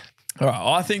 Yeah. All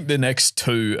right. I think the next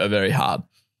 2 are very hard.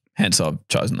 Hence, I've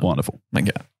chosen them. Wonderful.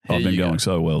 Okay. I've been going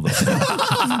so well there.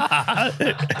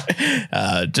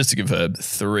 Just to confirm,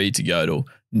 3 to Godel,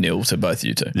 0 to both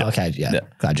you two. Okay, yeah.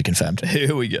 Glad you confirmed.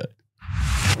 Here we go.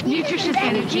 Nutritious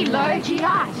energy, low GI.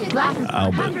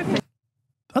 Albert.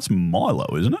 That's Milo,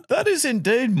 isn't it? That is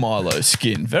indeed Milo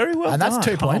Skin. Very well And that's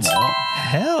done. 2 points.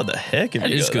 How the heck have That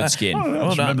you is got good that? skin. I Well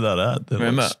just done. remember that ad. That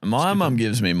Remember, looks my mum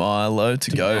gives me Milo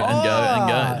to go and go and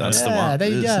go. That's the one. There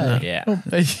you Isn't go. it? Yeah. Oh,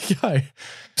 there you go.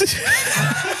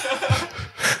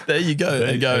 There you go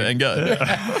and go and go.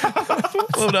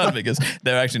 Well done, because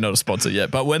they're actually not a sponsor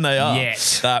yet, but when they are,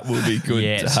 Yes. that will be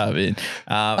good to have in.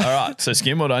 All right, so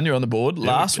Skin, well done. You're on the board.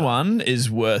 Last one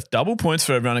is worth double points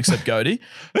for everyone except Cody.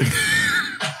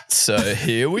 So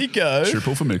here we go.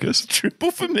 Triple for Mikas.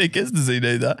 Triple for Mikas. Does he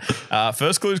need that?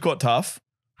 First clue is quite tough.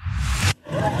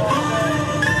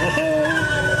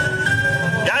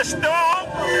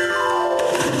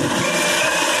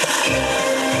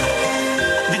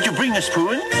 Did you bring a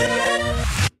spoon?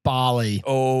 Barley.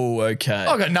 Oh, okay.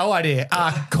 I've got no idea.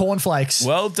 Cornflakes.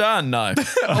 Well done. No.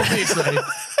 Obviously.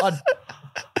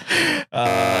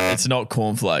 It's not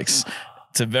cornflakes.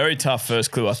 It's a very tough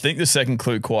first clue. I think the second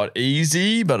clue quite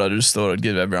easy, but I just thought I'd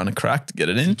give everyone a crack to get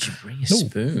it in. Did you bring a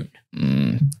spoon?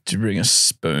 Did you bring a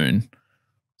spoon?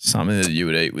 Something that you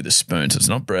would eat with a spoon. So it's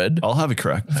not bread. I'll have a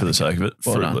crack for the sake of it.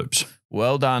 Well Fruit done. Loops.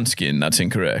 Well done, Skin. That's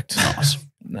incorrect. Nice.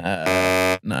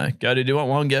 No. Cody, do you want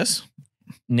one guess?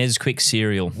 Nesquik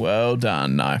cereal. Well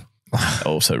done. No.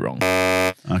 Also wrong.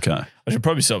 Okay. I should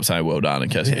probably stop saying well done in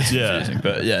case it gets confusing.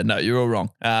 But yeah, no, you're all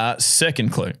wrong.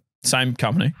 Second clue. Same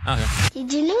company. Okay.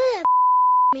 Did you know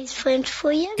that is French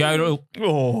for you? Go to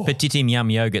Petitim Yum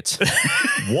Yogurts.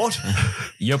 What?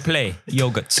 Yoplait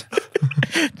Yogurts.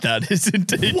 That is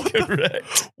indeed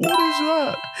correct. What is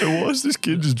that? And why is this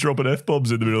kid just dropping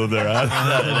F-bombs in the middle of their ad?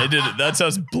 No, they did it. That's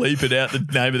us bleeping out the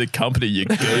name of the company, you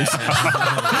goose.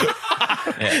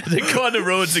 It kind of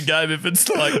ruins the game if it's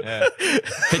like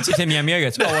Petitim Yum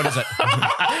Yogurts. Oh, what is it?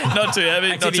 not too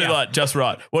heavy, not too light, just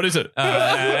right. What is it?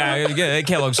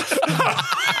 Kellogg's.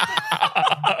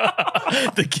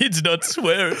 The kid's not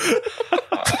swearing.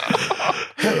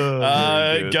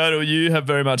 Godel, you have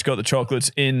very much got the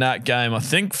chocolates in that game. I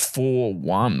think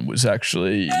 4-1 was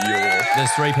actually your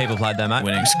There's 3 people played that, mate.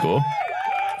 winning score.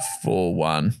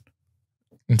 4-1.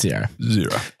 0.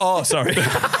 Oh, sorry.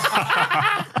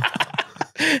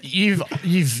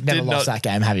 You've never lost that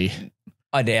game, have you?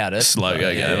 I doubt it.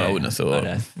 Slogo game, I wouldn't have thought.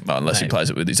 Well, unless he plays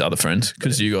it with his other friends,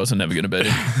 because you guys are never going to beat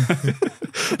him.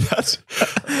 That's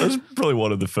probably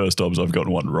one of the first times I've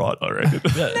gotten one right, I reckon.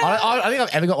 I think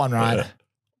I've ever got one right.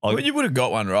 Well, you would have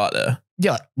got one right there.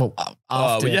 Yeah. Well,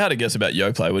 after. You had a guess about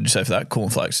Yoplait. What did you say for that?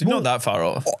 Cornflakes. You're not that far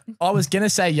off. I was going to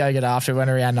say yogurt after it went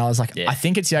around and I was like, I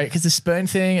think it's yogurt because the spoon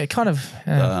thing, it kind of.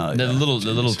 The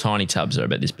little tiny tubs are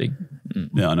about this big.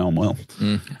 Yeah, I know them well.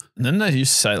 And then they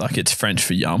used to say like it's French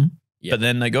for yum. Yep. But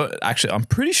then they got, actually, I'm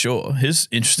pretty sure, here's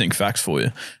interesting facts for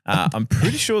you. I'm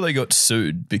pretty sure they got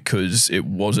sued because it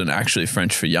wasn't actually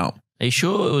French for yum. Are you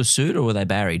sure it was sued or were they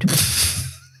buried?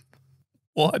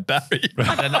 Why buried?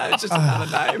 I don't know. It's just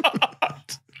another name.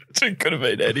 It could have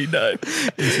been any name.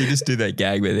 You just do that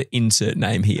gag with the insert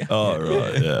name here. Oh,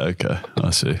 right. Yeah, okay.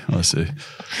 I see.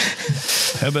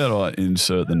 How about I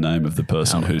insert the name of the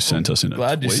person who sent us in a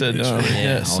Glad tweet? you said no.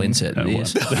 Yes. I'll insert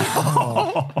this.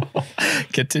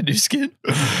 Continue, Skin.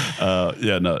 Tweet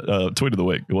of the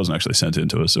week. It wasn't actually sent in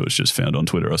to us. It was just found on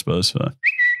Twitter, I suppose. So.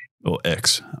 Or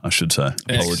X, I should say.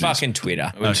 It's fucking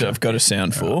Twitter. Which I've got a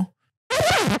sound for.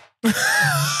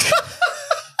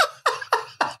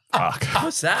 Fuck.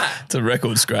 What's that? It's a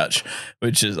record scratch,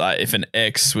 which is like if an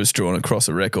X was drawn across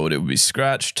a record, it would be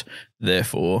scratched,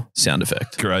 therefore sound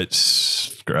effect. Great.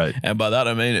 And by that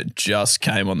I mean it just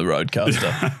came on the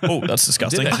roadcaster. Oh, that's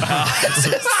disgusting. You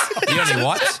got any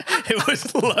wipes? It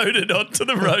was loaded onto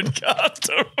the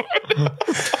roadcaster.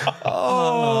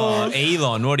 Oh,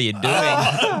 Elon, what are you doing?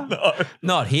 No.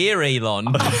 Not here, Elon.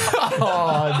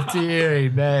 Oh, dearie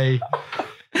me.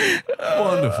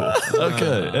 Wonderful.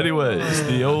 Okay. Anyways,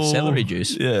 the old celery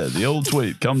juice. Yeah, the old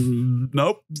tweet.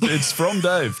 Nope. It's from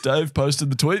Dave. Dave posted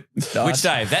the tweet. Which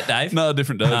Dave? That Dave? No,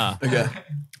 different Dave. Okay.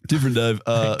 Different Dave.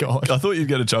 God. I thought you'd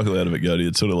get a chuckle out of it, Gody.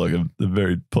 It's sort of like a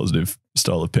very positive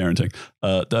style of parenting.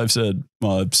 Dave said,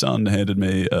 my son handed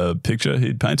me a picture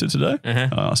he'd painted today. I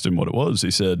asked him what it was.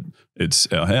 He said, it's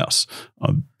our house.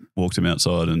 I walked him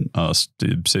outside and asked, do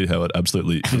you see how it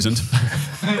absolutely isn't?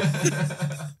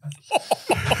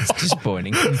 It's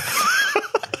disappointing.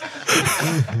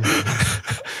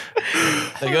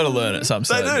 They got to learn at some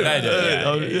stage. They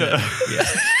do. Yeah.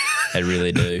 They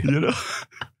really do. You know?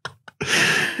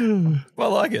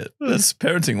 Well, I like it. That's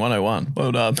parenting 101.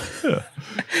 Well done. Yeah.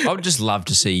 I would just love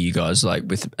to see you guys like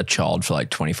with a child for like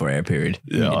 24-hour period.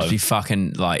 Yeah, it'd be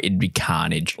fucking like it'd be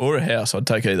carnage. Or a house. I'd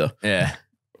take either. Yeah.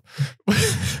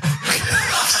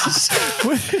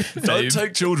 Don't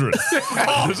take children.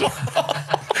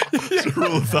 It's a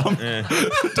rule of thumb. Yeah.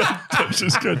 Don't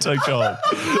just go take child.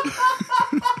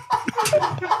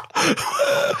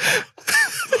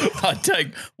 I'd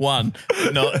take one.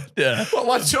 Not, yeah.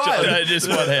 One child? No, just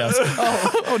one house.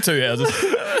 Or 2 houses.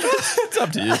 It's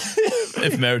up to you.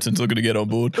 If Meriton's looking to get on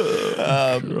board.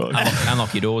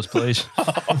 Unlock your doors, please.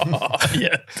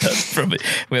 Yeah, that's probably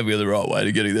maybe the right way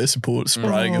to getting their support,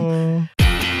 spraying them.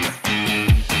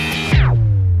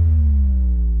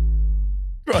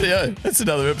 Right, Rightio. That's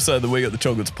another episode of the We Got the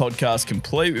Chocolates podcast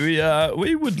complete.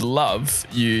 We would love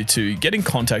you to get in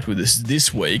contact with us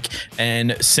this week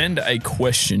and send a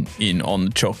question in on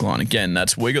the Choc line. Again,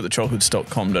 that's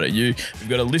wegotthechocolates.com.au. We've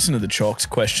got a Listen to the Chocs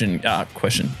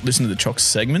Listen to the Chocs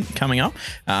segment coming up.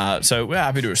 So we're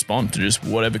happy to respond to just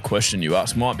whatever question you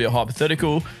ask. Might be a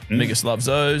hypothetical. Migas loves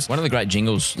those. One of the great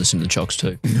jingles, Listen to the Chocs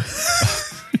too.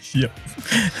 Yep.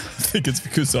 I think it's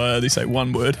because I only say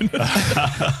one word.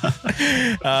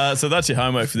 So that's your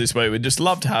homework for this week. We'd just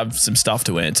love to have some stuff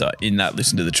to answer in that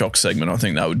Listen to the Chocs segment. I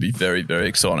think that would be very, very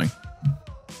exciting.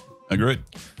 Agreed.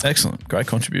 Excellent. Great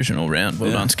contribution all round.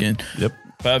 Well done, Skin. Yep.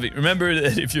 Perfect. Remember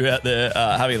that if you're out there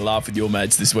having a laugh with your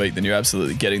mates this week, then you're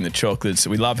absolutely getting the chocolates.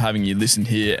 We love having you listen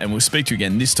here, and we'll speak to you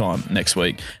again this time next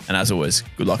week. And as always,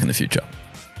 good luck in the future.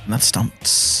 And that's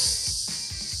Stumps.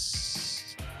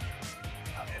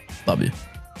 Love you.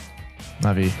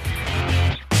 Love you.